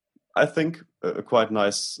there's, I think, a quite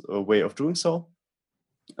nice way of doing so.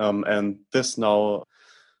 And this now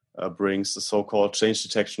brings the so-called change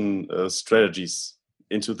detection strategies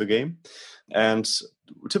into the game. And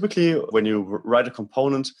typically, when you write a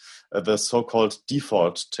component, the so-called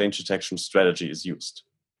default change detection strategy is used.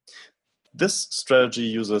 This strategy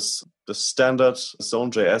uses the standard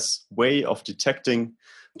Zone.js way of detecting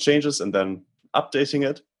changes and then updating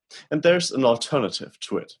it. And there's an alternative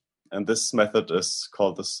to it. And this method is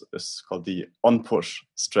called the on-push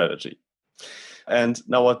strategy. And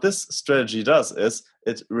now what this strategy does is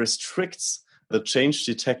it restricts the change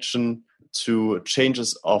detection to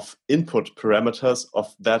changes of input parameters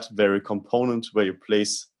of that very component where you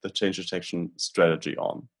place the change detection strategy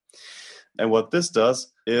on. And what this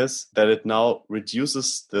does is that it now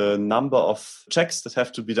reduces the number of checks that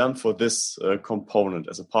have to be done for this component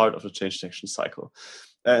as a part of the change detection cycle.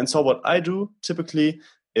 And so what I do typically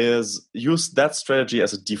is use that strategy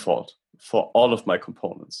as a default for all of my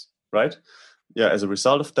components, right? Yeah, as a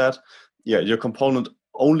result of that, your component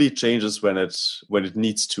only changes when it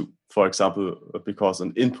needs to, for example, because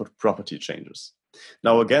an input property changes.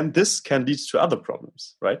 Now, again, this can lead to other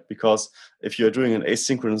problems, right? Because if you're doing an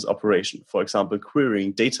asynchronous operation, for example,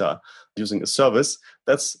 querying data using a service,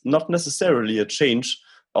 that's not necessarily a change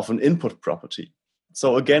of an input property.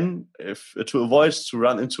 So again, to avoid to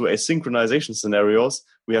run into asynchronization scenarios,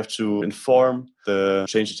 we have to inform the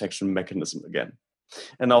change detection mechanism again.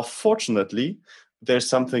 And now, fortunately, there's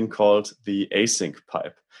something called the async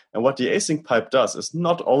pipe. And what the async pipe does is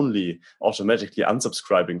not only automatically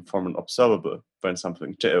unsubscribing from an observable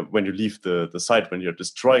when you leave the site, when you're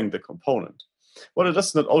destroying the component. What it does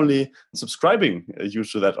is not only subscribing you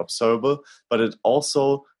to that observable, but it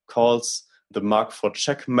also calls the mark for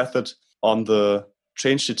check method on the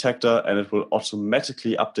change detector, and it will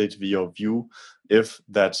automatically update your view if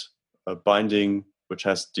that binding, which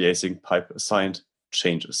has the async pipe assigned,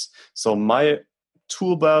 changes. So my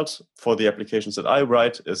tool belt for the applications that I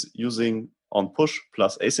write is using on push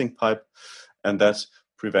plus async pipe, and that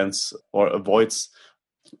prevents or avoids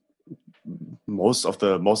most of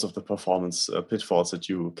the performance pitfalls that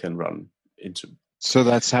you can run into. So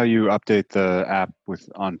that's how you update the app with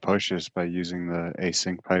on push, is by using the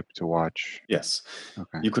async pipe to watch. Yes.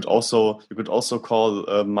 Okay. You could also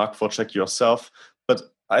call mark for check yourself, but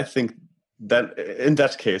I think that in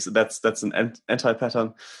that case that's an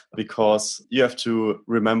anti-pattern, because you have to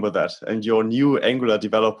remember that, and your new Angular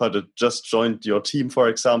developer that just joined your team, for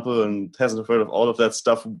example, and hasn't heard of all of that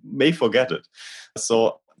stuff may forget it.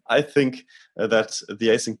 So I think that the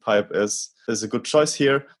async pipe is a good choice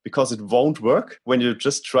here, because it won't work when you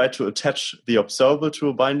just try to attach the observable to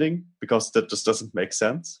a binding, because that just doesn't make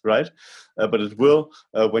sense, right? But it will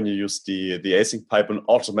when you use the async pipe, and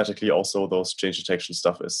automatically also those change detection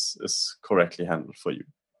stuff is correctly handled for you.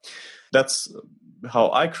 That's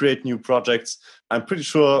how I create new projects. I'm pretty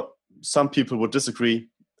sure some people would disagree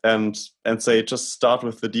and say just start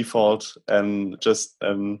with the default and just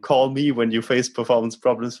call me when you face performance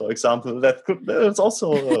problems, for example. That's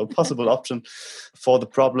also a possible option for the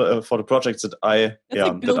projects that I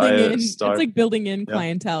start. It's like building in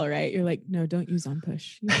clientele, right? You're like, no, don't use on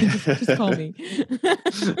push. Just call me.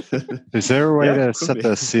 Is there a way to set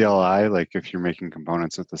the CLI, like if you're making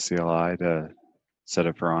components with the CLI, to set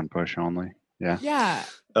it for on push only? Yeah.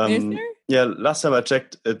 Is there? Yeah, last time I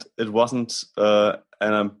checked, it wasn't, and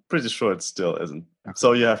I'm pretty sure it still isn't. Okay.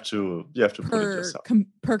 So you have to put it yourself.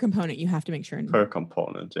 Per component, you have to make sure. Per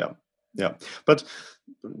component, yeah. But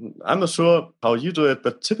I'm not sure how you do it,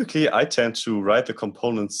 but typically I tend to write the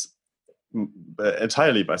components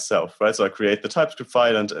entirely myself, right? So I create the TypeScript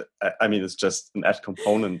file, and I mean it's just an add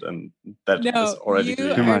component, and that is already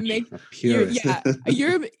too much.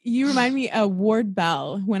 You remind me of Ward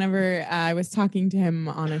Bell. Whenever I was talking to him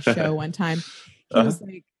on a show one time, he was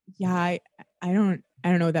like, "Yeah, I don't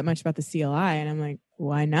know that much about the CLI," and I'm like,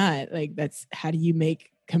 "Why not? Like, that's how do you make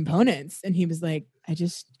components?" And he was like, "I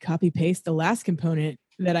just copy paste the last component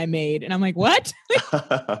that I made," and I'm like, "What?" He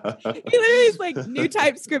literally is like, new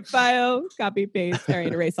TypeScript file, copy paste, all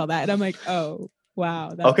right, erase all that, and I'm like, "Oh,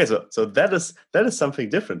 wow." Okay, so that is something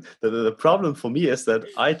different. The problem for me is that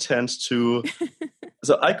I tend to,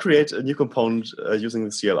 so I create a new component using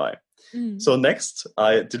the CLI. So next,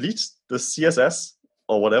 I delete the CSS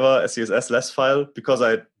or whatever, a CSS file, because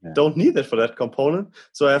I don't need it for that component.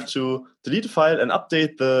 So I have to delete the file and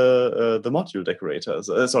update the module decorator.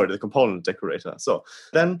 The component decorator. So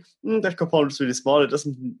then that component is really small. It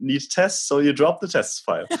doesn't need tests, so you drop the tests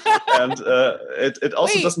file. And it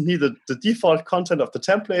also doesn't need the default content of the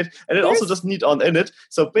template, and it also doesn't need on init.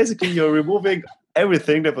 So basically, you're removing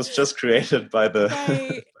everything that was just created by the...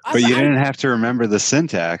 Right. But you didn't have to remember the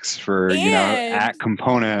syntax for, at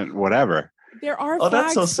component, whatever. There are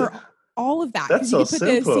flags for all of that. That's so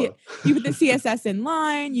simple. You put the CSS in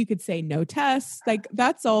line. You could say no tests. Like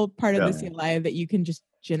that's all part of the CLI that you can just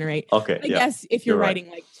generate. Okay. I guess if you're writing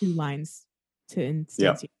like 2 lines to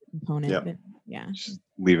instantiate the component, then just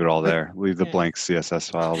leave it all there. Leave the blank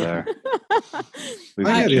CSS file there.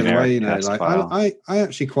 I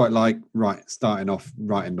actually quite like starting off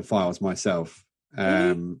writing the files myself.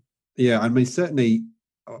 I mean, certainly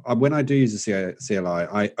when I do use a CLI,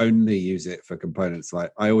 I only use it for components.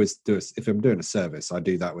 Like I always do, if I'm doing a service, I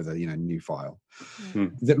do that with a new file.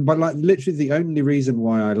 But like literally the only reason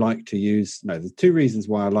why I like to use the 2 reasons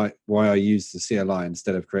why I use the CLI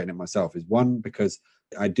instead of creating it myself is, one, because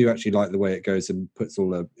I do actually like the way it goes and puts all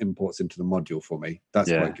the imports into the module for me.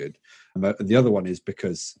 That's quite good. And the other one is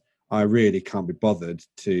because I really can't be bothered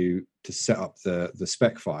to set up the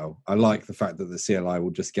spec file. I like the fact that the CLI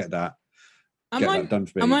will just get that done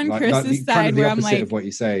for me. I'm on Chris's side, kind of where I'm like, of what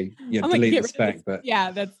you say. Yeah, I'm delete like, the spec, but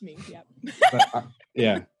that's me.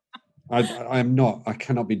 Yeah. I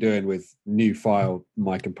cannot be doing with new file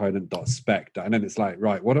my component.spec, and then it's like,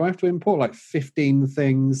 right, what do I have to import? Like 15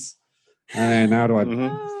 things, and how do I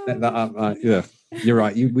set that up? You're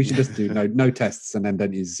right. We should just do no tests and then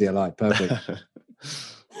don't use CLI. Perfect.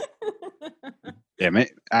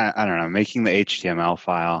 I don't know. Making the HTML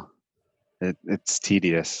file, it's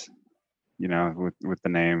tedious. With the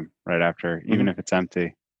name right after, even if it's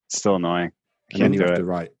empty, it's still annoying. And then you have to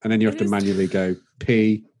write, and then you have to manually go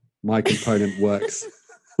P. My component works.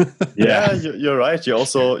 You're right. You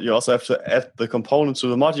also have to add the component to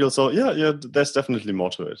the module. So there's definitely more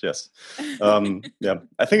to it. Yes.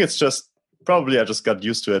 I think it's just probably I just got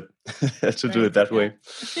used to it to do it that way.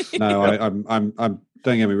 No, I'm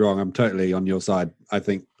don't get me wrong. I'm totally on your side. I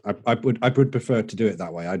think I would prefer to do it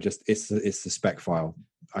that way. It's the spec file.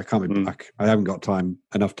 I can't. I haven't got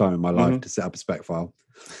enough time in my life to set up a spec file.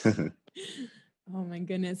 Oh my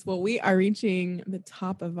goodness. Well, we are reaching the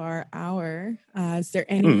top of our hour. Is there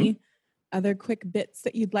any other quick bits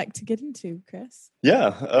that you'd like to get into, Chris?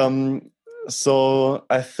 Yeah. So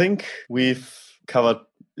I think we've covered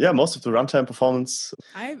most of the runtime performance.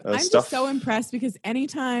 I'm just so impressed because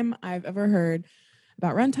anytime I've ever heard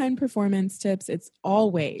about runtime performance tips, it's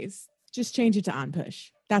always just change it to on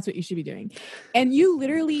push. That's what you should be doing. And you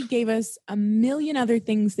literally gave us a million other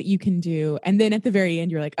things that you can do. And then at the very end,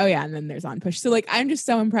 you're like, oh yeah, and then there's on push. So like, I'm just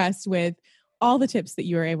so impressed with all the tips that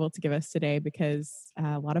you were able to give us today, because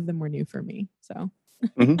a lot of them were new for me. So.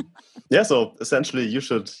 So essentially you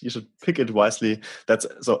should pick it wisely. And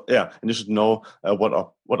you should know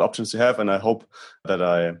what options you have. And I hope that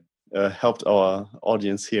I helped our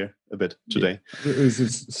audience here a bit today. It was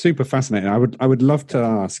super fascinating. I would love to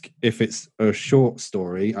ask, if it's a short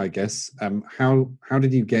story, I guess, how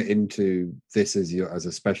did you get into this as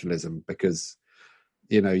a specialism? Because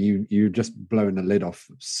you just blowing the lid off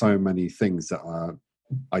so many things that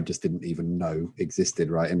I just didn't even know existed,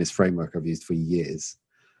 right, in this framework I've used for years.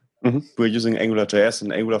 We're using AngularJS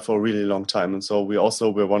and Angular for a really long time, and so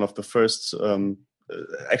we're one of the first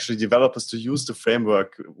actually developers to use the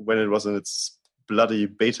framework when it was in its bloody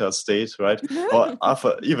beta state, right? Or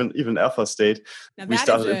alpha, even alpha state. Now we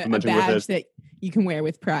started implementing with it. That you can wear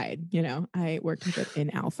with pride. I worked with it in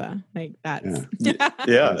alpha. Like that's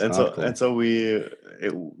and so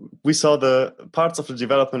we saw the parts of the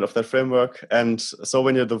development of that framework, and so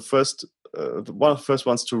when you're the first one of the first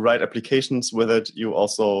ones to write applications with it, you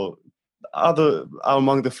also are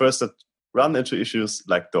among the first that run into issues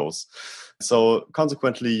like those. So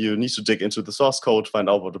consequently, you need to dig into the source code, find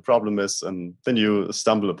out what the problem is, and then you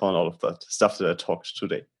stumble upon all of that stuff that I talked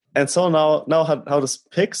today. And so now how does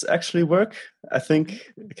picks actually work? I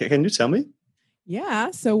think, can you tell me? Yeah,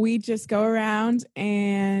 so we just go around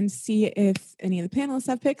and see if any of the panelists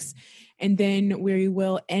have picks, and then we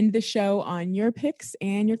will end the show on your picks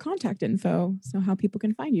and your contact info, so how people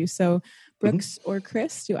can find you. So Brooks or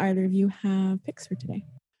Chris, do either of you have picks for today?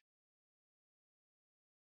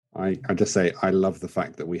 I just say I love the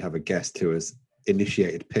fact that we have a guest who has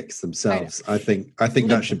initiated picks themselves. I think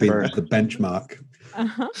that should be the benchmark.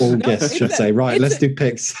 All guests should say, right, let's do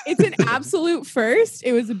picks. It's an absolute first.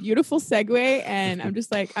 It was a beautiful segue, and I'm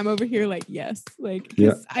just like, I'm over here like, yes, like,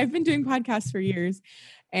 'cause I've been doing podcasts for years,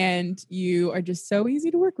 And you are just so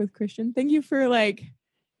easy to work with, Christian. Thank you for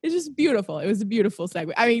it's just beautiful. It was a beautiful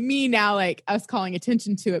segue. I mean, me now, us calling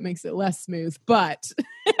attention to it makes it less smooth, but.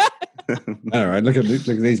 All right. Look at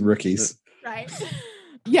these rookies. Right.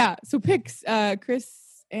 Yeah. So picks, Chris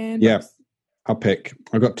and. Yeah, I'll pick.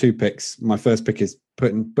 I've got 2 picks. My first pick is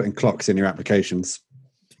putting clocks in your applications.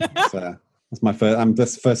 That's my first.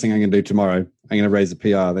 That's the first thing I'm going to do tomorrow. I'm going to raise a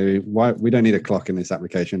PR. Why we don't need a clock in this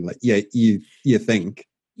application? You think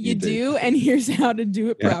you do, and here's how to do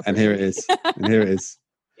it properly. And here it is.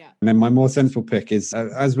 Yeah. And then my more sensible pick is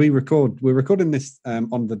as we're recording this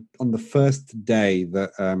on the first day that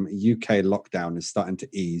UK lockdown is starting to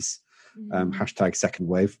ease. # second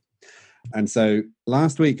wave. And so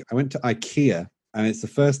last week I went to AiA, and it's the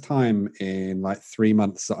first time in 3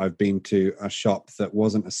 months that I've been to a shop that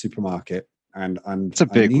wasn't a supermarket. And it's a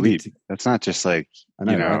big leap. That's not just right?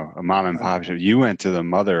 a mom and pop shop. You went to the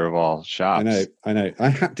mother of all shops. I know. I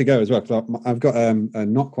had to go as well because I've got a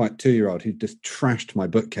not quite 2-year-old who just trashed my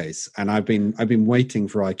bookcase, and I've been waiting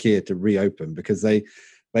for IKEA to reopen because they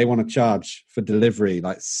want to charge for delivery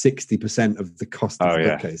 60% of the cost of the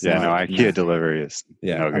bookcase. Yeah, IKEA delivery is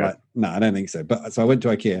no good. No, I don't think so. But so I went to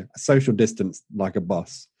IKEA, social distance like a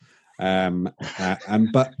boss.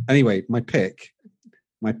 But anyway, my pick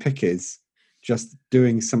is just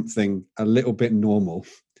doing something a little bit normal.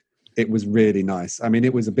 It was really nice. I mean,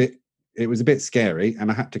 it was a bit scary,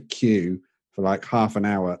 and I had to queue for half an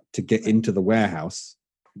hour to get into the warehouse,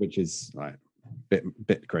 which is a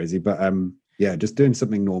bit crazy. But yeah, just doing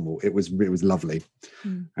something normal. It was lovely,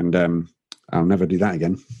 and I'll never do that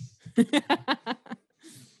again.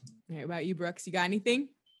 What about you, Brooks? You got anything?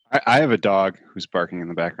 I have a dog who's barking in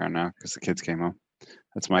the background now because the kids came home.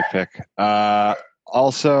 That's my pick.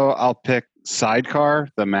 Also, I'll pick Sidecar,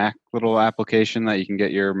 the Mac little application that you can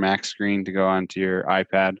get your Mac screen to go onto your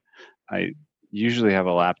iPad. I usually have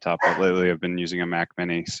a laptop, but lately I've been using a Mac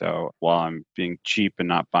Mini. So while I'm being cheap and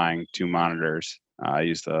not buying 2 monitors, I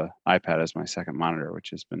use the iPad as my second monitor,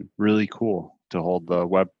 which has been really cool to hold the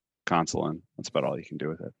web console in. That's about all you can do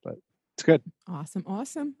with it, but it's good.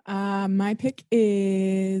 Awesome. My pick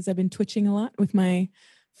is I've been twitching a lot with my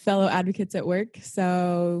fellow advocates at work.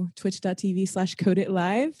 So twitch.tv/codeit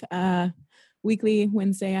live. Weekly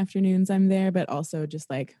Wednesday afternoons I'm there, but also just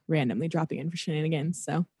randomly dropping in for shenanigans.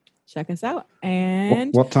 So check us out.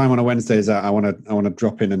 And what time on a Wednesday is that? I want to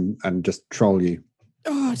drop in and just troll you.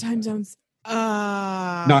 Oh, time zones.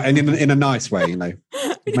 No, and in a nice way, make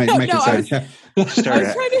it so.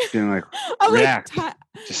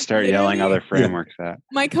 Just start yelling other frameworks at.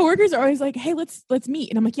 My coworkers are always like, "Hey, let's meet,"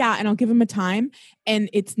 and I'm like, "Yeah," and I'll give them a time, and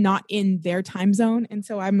it's not in their time zone, and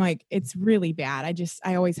so I'm like, it's really bad.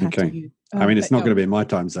 I always have to use. I mean, it's not going to be in my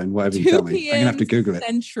time zone. Whatever you tell me, I'm gonna have to Google it.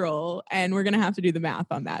 Central, and we're gonna have to do the math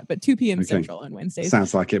on that. But 2 p.m. Central on Wednesdays.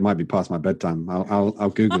 Sounds like it might be past my bedtime. I'll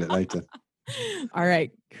Google it later. All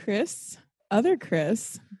right, Chris. Other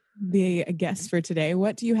Chris, the guest for today.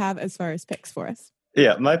 What do you have as far as picks for us?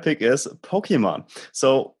 Yeah, my pick is Pokemon.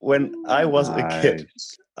 So when I was a kid,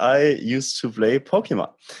 I used to play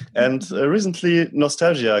Pokemon. And recently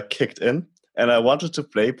nostalgia kicked in, and I wanted to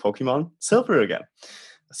play Pokemon Silver again.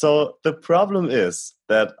 So the problem is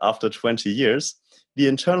that after 20 years, the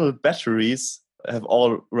internal batteries have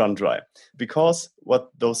all run dry. Because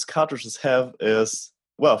what those cartridges have is,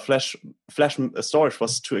 flash storage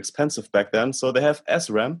was too expensive back then, so they have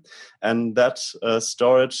SRAM, and that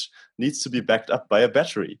storage needs to be backed up by a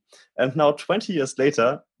battery. And now, 20 years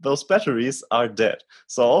later, those batteries are dead.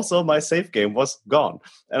 So also my save game was gone,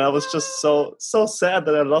 and I was just so sad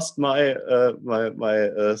that I lost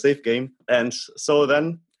my save game. And so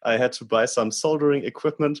then I had to buy some soldering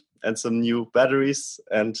equipment and some new batteries.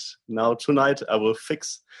 And now tonight I will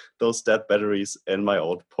fix those dead batteries in my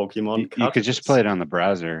old Pokemon cartridges. You could just play it on the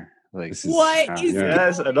browser. Yes,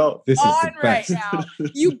 I know. This is on right now.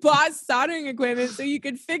 You bought soldering equipment so you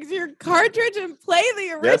could fix your cartridge and play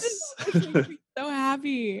the original. Which makes me so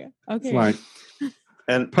happy. Okay. Right.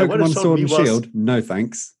 And Pokemon Sword and Shield? No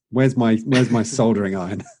thanks. Where's my soldering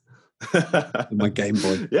iron? My Game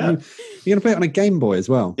Boy. Yeah. You're gonna play it on a Game Boy as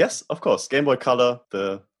well? Yes, of course. Game Boy Color,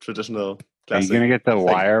 the traditional classic. Are you gonna get the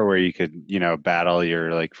wire where you could, battle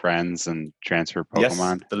your friends and transfer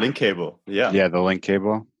Pokemon? Yes, the link cable. Yeah. Yeah, the link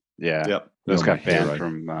cable. Yeah. Yep. Those got banned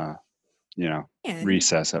from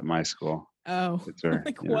recess at my school. Oh.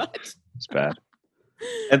 What? It's bad.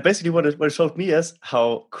 And basically what it showed me is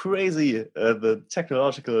how crazy the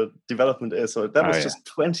technological development is. So that was just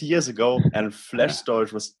 20 years ago, and flash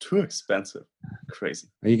storage was too expensive. Crazy.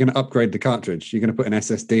 Are you going to upgrade the cartridge? You're going to put an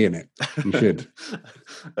SSD in it? You should.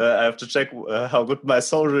 I have to check how good my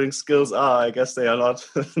soldering skills are. I guess they are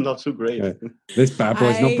not too great. Yeah. This bad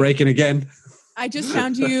boy's not breaking again. I just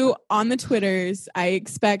found you on the Twitters. I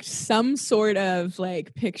expect some sort of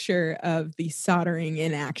like picture of the soldering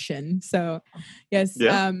in action. So yes.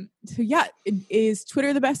 Yeah. Is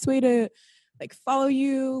Twitter the best way to like follow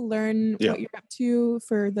you, learn what you're up to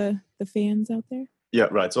for the fans out there? Yeah,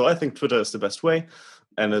 right. So I think Twitter is the best way.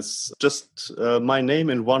 And it's just my name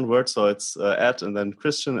in one word. So it's @ and then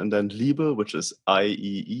Christian and then Liebel, which is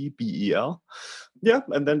IEEBEL. Yeah,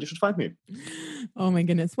 and then you should find me. Oh my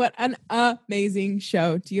goodness. What an amazing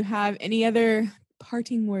show. Do you have any other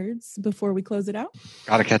parting words before we close it out?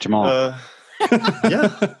 Gotta catch them all.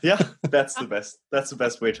 Yeah, that's the best. That's the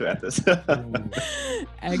best way to end this.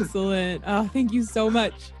 Excellent. Oh, thank you so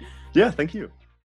much. Yeah, thank you.